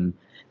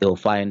they'll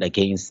find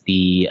against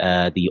the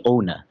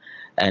owner.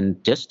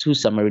 And just to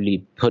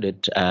summarily put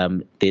it,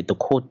 the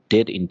court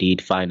did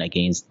indeed find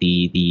against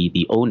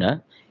the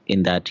owner,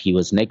 in that he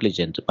was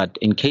negligent. But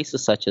in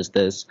cases such as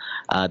this,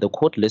 the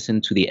court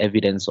listened to the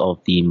evidence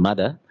of the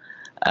mother,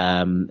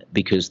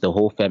 because the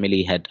whole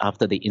family had,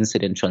 after the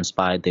incident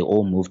transpired, they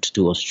all moved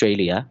to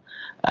Australia,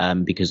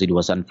 because it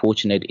was an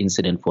unfortunate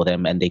incident for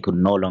them, and they could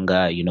no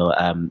longer,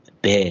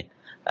 bear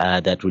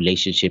that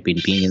relationship in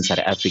being in South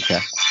Africa.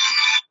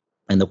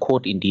 And the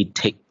court indeed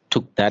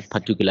took that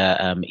particular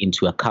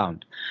into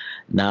account.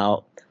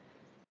 Now,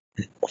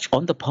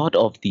 on the part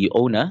of the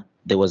owner,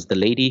 there was the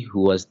lady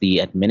who was the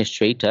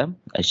administrator.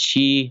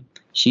 She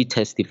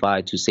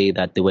testified to say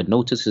that there were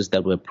notices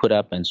that were put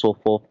up and so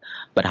forth.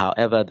 But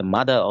however, the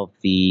mother of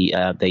the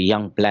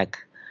young Black,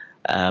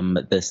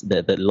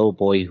 the little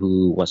boy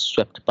who was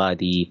swept by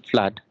the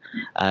flood,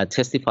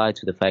 testified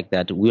to the fact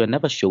that we were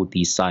never showed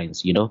these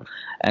signs,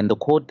 and the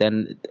court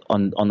then,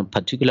 on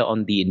particular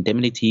on the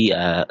indemnity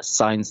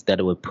signs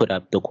that were put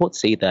up, the court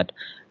say that,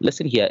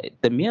 listen here,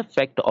 the mere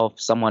fact of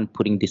someone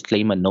putting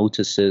disclaimer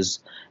notices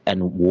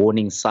and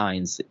warning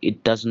signs,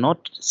 it does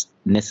not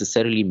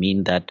necessarily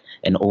mean that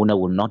an owner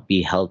will not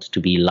be held to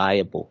be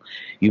liable.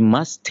 You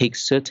must take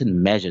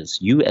certain measures,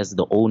 you as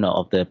the owner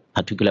of the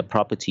particular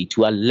property,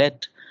 to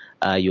alert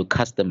your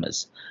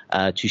customers,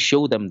 to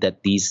show them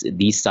that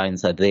these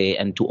signs are there,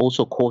 and to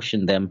also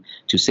caution them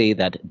to say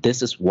that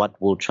this is what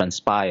will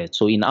transpire.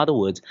 So in other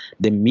words,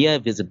 the mere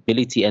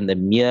visibility and the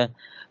mere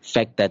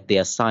fact that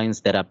there are signs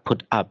that are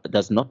put up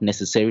does not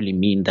necessarily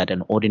mean that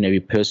an ordinary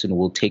person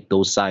will take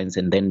those signs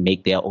and then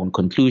make their own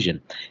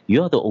conclusion.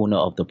 You're the owner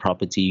of the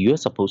property. You're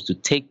supposed to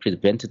take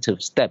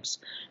preventative steps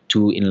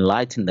to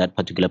enlighten that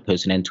particular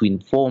person and to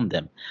inform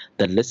them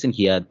that, listen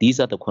here, these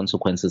are the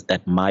consequences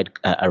that might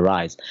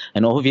arise.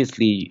 And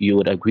obviously, you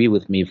would agree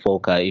with me,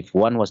 Volker, if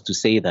one was to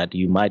say that,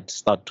 you might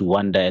start to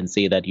wonder and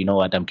say that, you know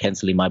what, I'm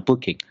canceling my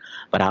booking.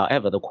 But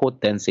however, the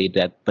court then said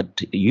that,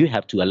 but you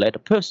have to alert a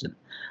person,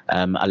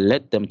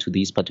 alert them to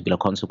these particular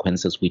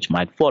consequences which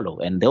might follow,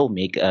 and they'll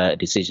make a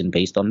decision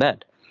based on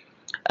that.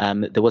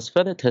 There was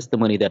further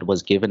testimony that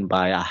was given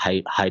by a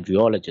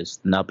hydrologist.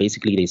 Now,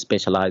 basically, they're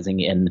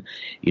specializing in,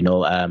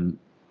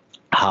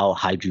 how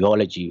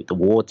hydrology, the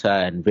water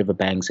and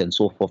riverbanks and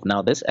so forth.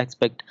 Now, this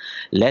aspect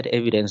led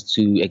evidence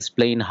to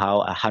explain how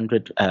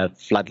 100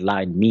 flood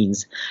line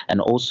means, and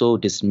also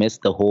dismiss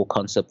the whole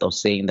concept of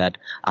saying that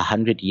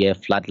 100-year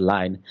flood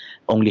line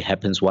only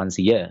happens once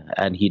a year.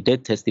 And he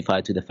did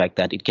testify to the fact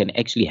that it can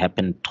actually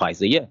happen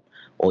twice a year,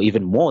 or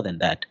even more than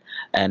that.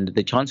 And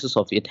the chances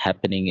of it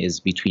happening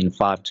is between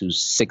 5 to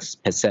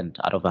 6%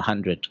 out of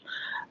 100.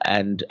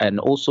 And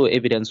also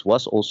evidence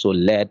was also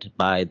led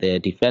by the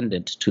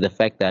defendant to the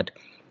fact that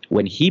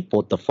when he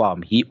bought the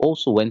farm, he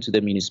also went to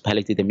the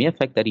municipality. The mere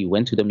fact that he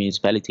went to the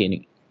municipality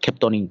and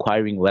kept on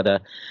inquiring whether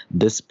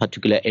this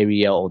particular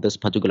area or this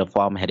particular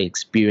farm had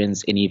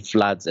experienced any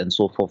floods and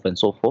so forth and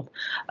so forth.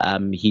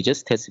 He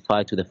just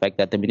testified to the fact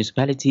that the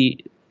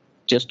municipality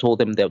just told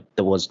them that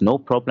there was no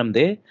problem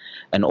there,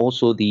 and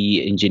also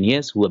the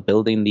engineers who were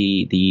building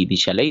the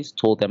chalets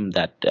told them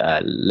that,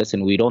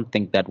 listen, we don't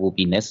think that will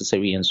be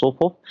necessary and so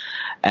forth.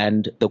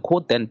 And the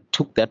court then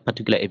took that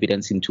particular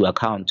evidence into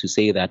account to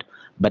say that,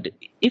 but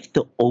if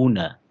the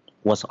owner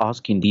was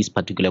asking these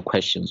particular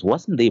questions,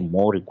 wasn't there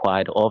more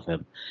required of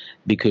him?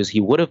 Because he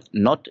would have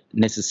not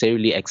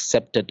necessarily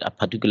accepted a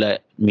particular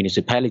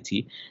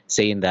municipality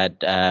saying that,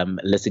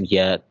 listen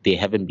here, there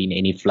haven't been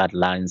any flood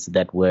lines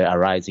that were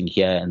arising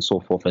here and so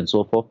forth and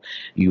so forth.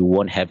 You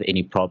won't have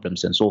any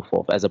problems and so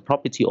forth. As a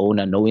property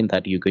owner, knowing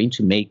that you're going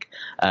to make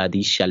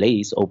these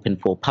chalets open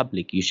for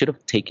public, you should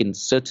have taken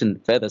certain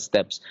further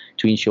steps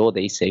to ensure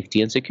their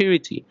safety and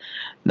security.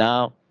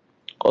 Now,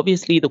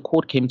 obviously, the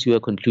court came to a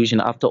conclusion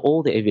after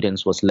all the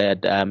evidence was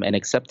led, and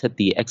accepted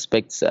the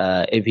expert's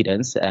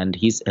evidence, and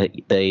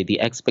the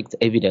expert's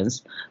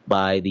evidence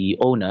by the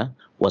owner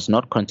was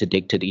not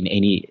contradicted in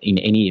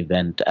any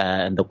event,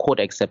 and the court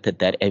accepted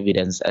that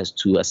evidence as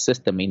to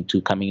assist them into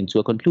coming into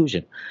a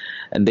conclusion.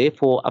 And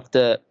therefore,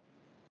 after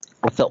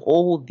after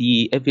all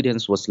the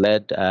evidence was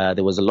led,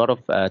 there was a lot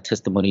of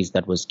testimonies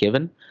that was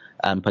given,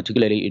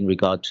 particularly in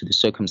regard to the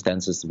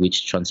circumstances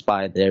which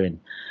transpired therein.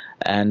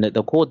 And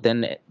the court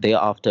then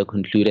thereafter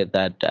concluded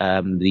that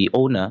the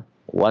owner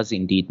was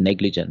indeed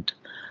negligent,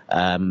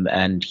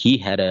 and he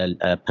had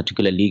a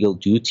particular legal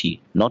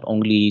duty, not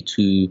only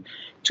to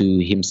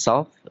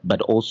himself,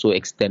 but also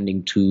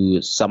extending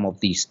to some of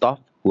the staff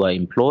who are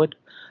employed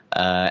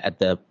at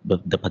the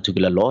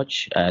particular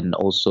lodge, and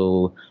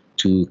also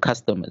to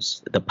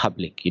customers, the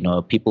public,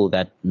 people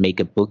that make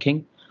a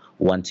booking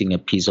wanting a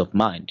peace of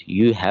mind.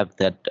 You have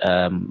that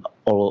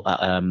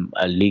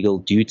a legal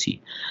duty.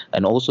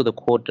 And also the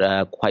court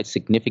quite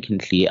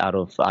significantly out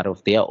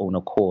of their own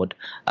accord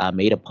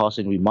made a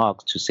passing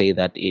remark to say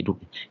that it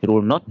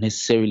will not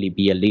necessarily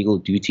be a legal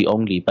duty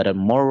only, but a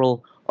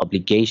moral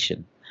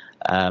obligation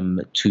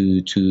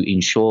to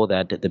ensure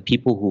that the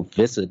people who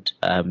visit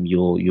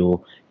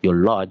your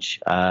lodge,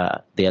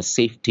 their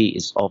safety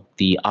is of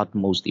the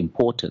utmost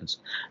importance,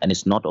 and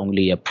it's not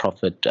only a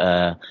profit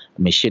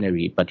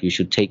machinery, but you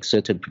should take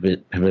certain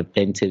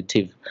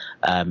preventative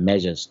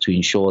measures to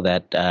ensure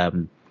that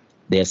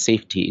their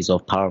safety is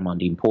of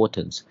paramount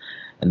importance.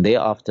 And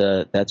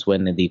thereafter, that's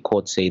when the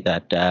court say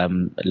that,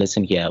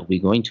 listen here,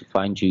 we're going to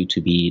find you to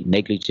be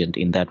negligent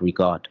in that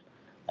regard,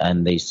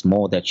 and there's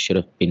more that should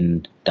have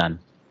been done.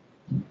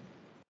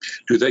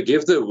 Do they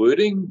give the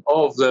wording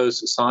of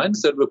those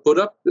signs that were put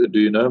up? Do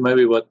you know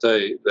maybe what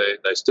they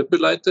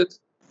stipulated?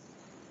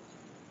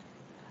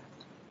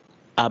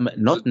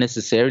 Not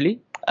necessarily.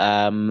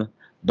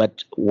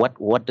 But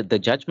what the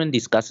judgment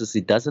discusses,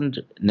 it doesn't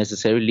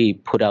necessarily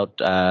put out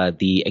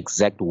the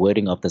exact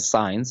wording of the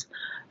signs.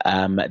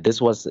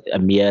 This was a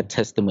mere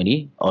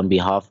testimony on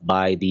behalf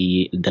by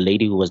the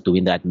lady who was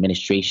doing the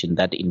administration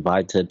that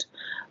invited.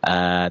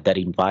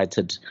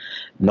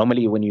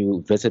 Normally, when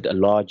you visit a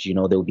lodge,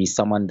 there will be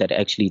someone that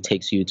actually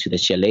takes you to the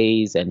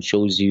chalets and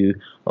shows you,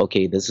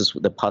 okay, this is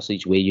the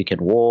passage where you can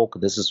walk,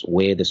 this is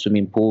where the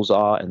swimming pools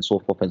are, and so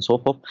forth and so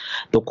forth.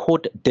 The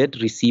court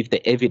did receive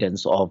the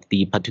evidence of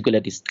the particular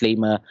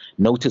disclaimer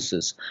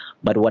notices,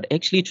 but what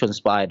actually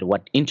transpired,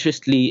 what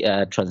interestingly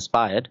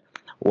transpired,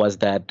 was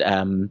that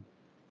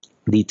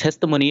the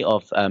testimony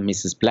of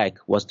Mrs. Black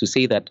was to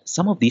say that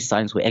some of these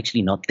signs were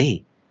actually not there.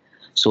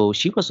 So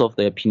she was of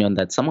the opinion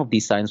that some of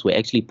these signs were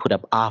actually put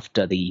up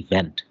after the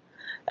event.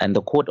 And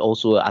the court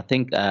also, I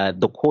think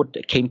the court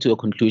came to a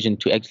conclusion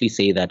to actually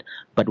say that,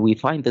 but we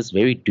find this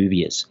very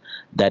dubious,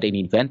 that an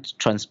event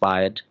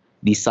transpired,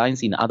 these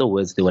signs, in other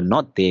words, they were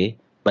not there,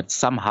 but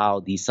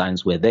somehow these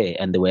signs were there,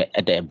 and they were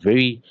at a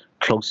very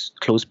close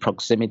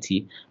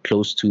proximity,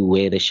 close to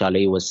where the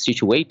chalet was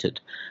situated.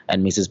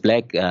 And Mrs.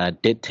 Black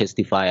did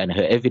testify, and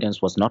her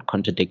evidence was not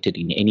contradicted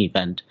in any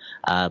event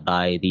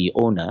by the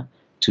owner,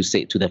 to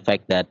say to the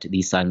fact that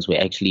these signs were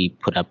actually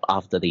put up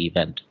after the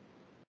event.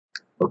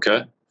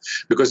 Okay,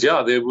 because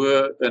there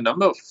were a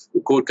number of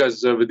court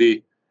cases over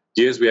the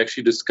years. We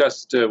actually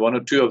discussed one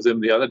or two of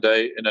them the other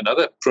day in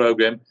another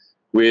program,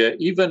 where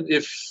even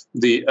if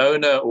the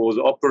owner or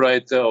the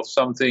operator of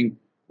something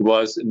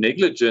was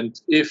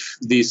negligent, if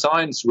the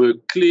signs were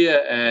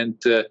clear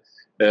and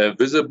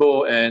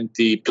visible and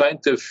the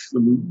plaintiff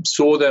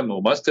saw them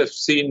or must have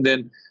seen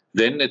them,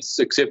 then it's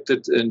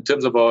accepted in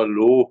terms of our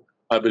law,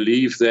 I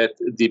believe, that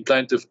the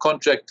plaintiff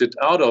contracted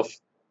out of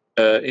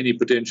any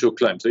potential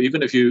claim. So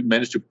even if you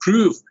manage to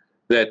prove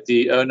that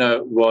the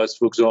owner was,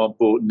 for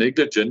example,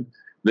 negligent,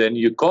 then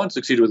you can't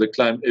succeed with a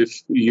claim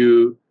if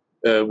you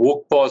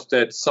walk past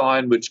that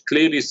sign which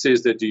clearly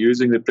says that you're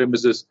using the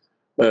premises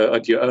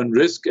at your own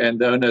risk and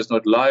the owner is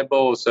not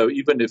liable. So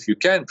even if you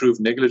can prove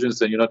negligence,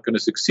 then you're not going to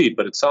succeed.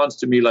 But it sounds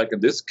to me like in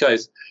this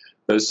case,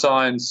 those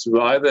signs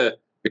were either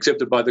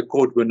accepted by the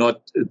court were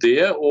not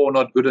there or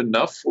not good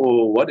enough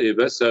or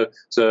whatever. So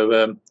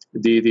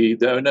the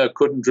owner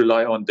couldn't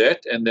rely on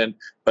that. And then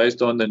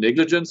based on the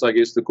negligence, I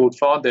guess the court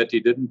found that he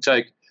didn't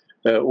take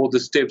all the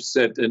steps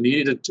that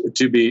needed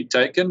to be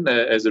taken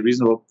as a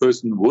reasonable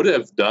person would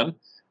have done.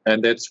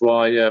 And that's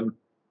why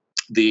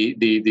the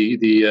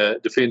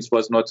defense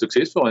was not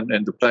successful,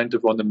 and the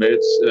plaintiff on the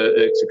merits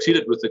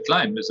succeeded with the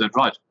claim. Is that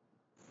right?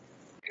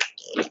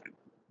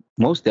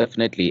 Most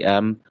definitely.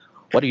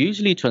 What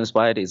usually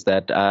transpired is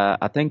that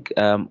I think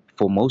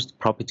for most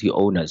property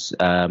owners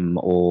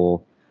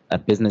or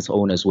business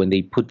owners, when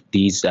they put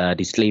these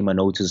disclaimer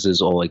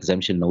notices or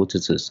exemption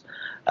notices,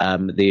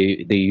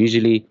 they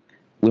usually,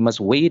 we must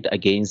weigh it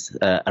against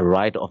a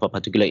right of a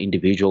particular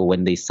individual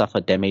when they suffer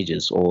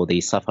damages or they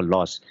suffer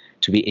loss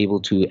to be able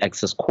to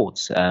access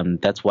courts.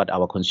 That's what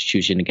our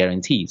constitution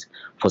guarantees,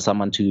 for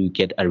someone to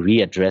get a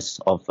readdress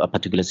of a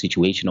particular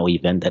situation or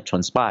event that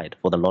transpired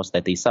for the loss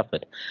that they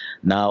suffered.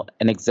 Now,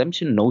 an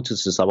exemption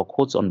notices, our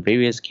courts on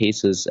various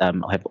cases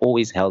have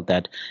always held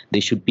that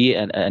there should be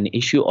an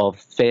issue of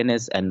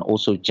fairness and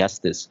also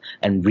justice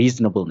and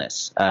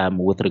reasonableness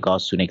with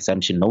regards to an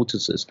exemption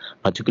notices,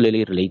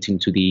 particularly relating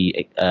to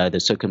the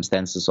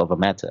circumstances of a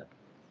matter.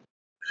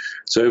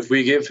 So if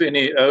we give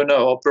any owner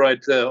or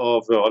operator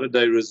of a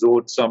holiday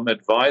resort some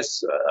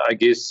advice, I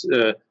guess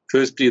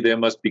firstly there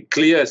must be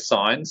clear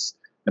signs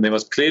and they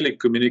must clearly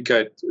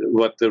communicate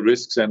what the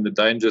risks and the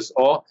dangers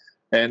are.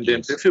 And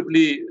then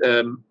preferably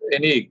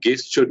any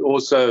guest should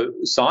also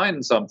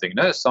sign something,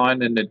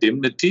 sign an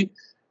indemnity,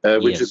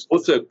 which is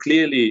also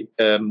clearly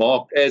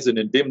marked as an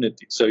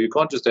indemnity. So you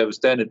can't just have a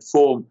standard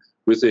form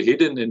with a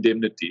hidden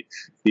indemnity.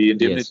 The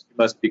indemnity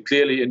must be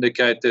clearly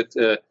indicated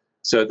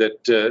so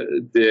that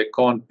there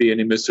can't be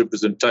any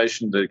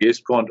misrepresentation. The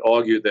guest can't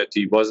argue that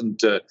he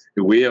wasn't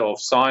aware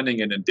of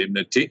signing an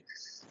indemnity.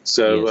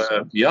 So,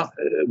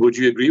 would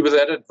you agree with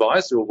that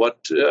advice, or what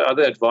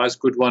other advice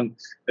could one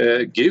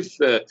give?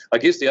 I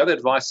guess the other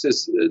advice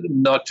is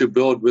not to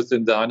build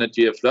within the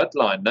 100-year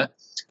floodline.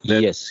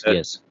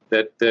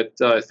 That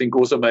I think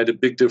also made a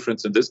big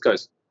difference in this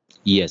case.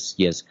 Yes,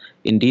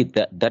 indeed,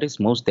 that is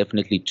most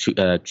definitely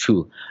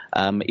true.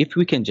 If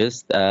we can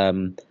just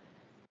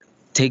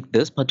take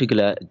this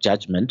particular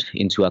judgment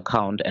into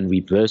account and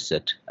reverse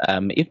it,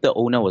 if the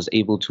owner was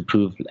able to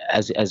prove,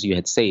 as you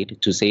had said,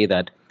 to say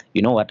that,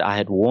 you know what, I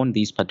had warned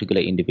these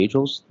particular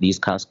individuals, these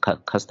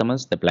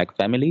customers, the Black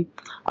family,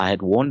 I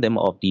had warned them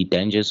of the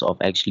dangers of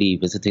actually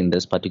visiting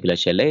this particular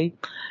chalet,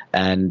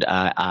 and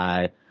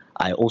I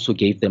also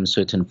gave them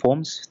certain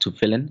forms to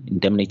fill in,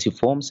 indemnity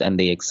forms, and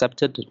they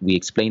accepted. We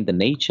explained the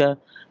nature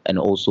and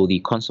also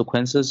the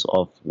consequences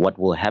of what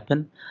will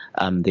happen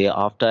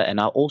thereafter, and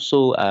I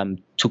also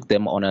took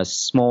them on a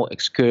small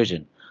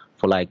excursion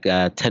for like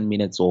 10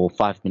 minutes or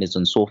 5 minutes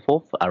and so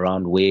forth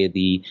around where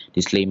the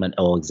disclaimer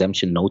or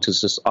exemption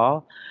notices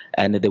are,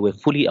 and they were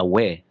fully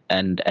aware,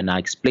 and I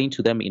explained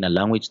to them in a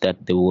language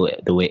that they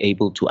were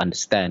able to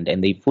understand,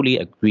 and they fully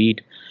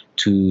agreed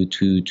to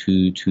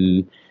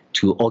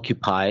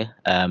occupy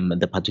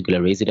the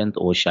particular residence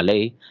or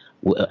chalet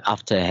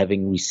after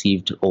having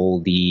received all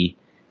the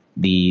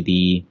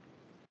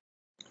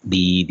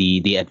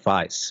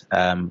advice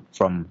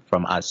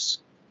from us.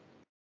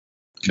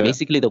 Sure.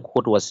 Basically, the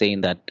court was saying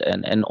that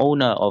an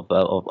owner of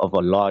a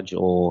lodge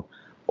or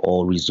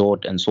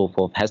resort and so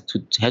forth has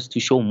to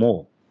show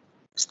more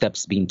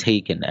steps being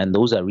taken, and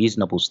those are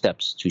reasonable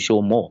steps to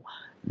show more,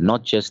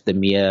 not just the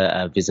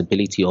mere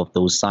visibility of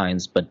those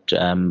signs, but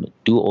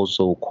do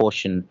also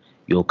caution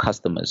your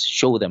customers,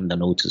 show them the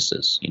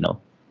notices,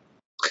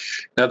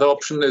 Now, the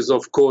option is,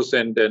 of course,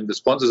 and the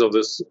sponsors of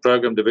this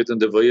program, De Wet and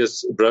de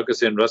Villiers,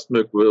 Brokers and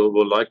Rustmerk,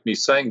 will like me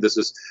saying this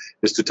is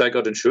to take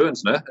out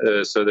insurance,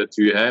 so that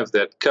you have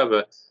that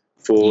cover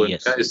for in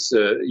case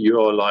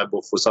you are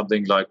liable for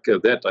something like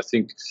that. I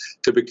think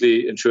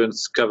typically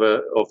insurance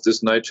cover of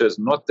this nature is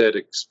not that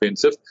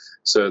expensive,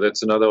 so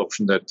that's another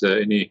option that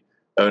any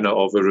owner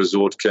of a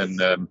resort can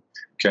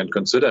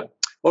consider.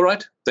 All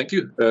right, thank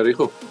you,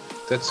 Rico.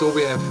 That's all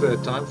we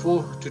have time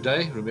for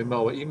today. Remember,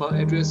 our email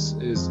address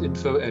is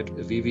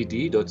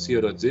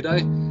info@vvd.co.za.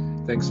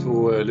 Thanks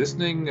for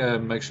listening.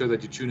 Make sure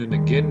that you tune in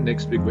again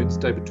next week,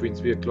 Wednesday, between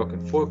 3 o'clock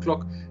and 4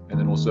 o'clock, and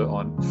then also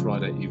on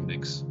Friday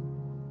evenings.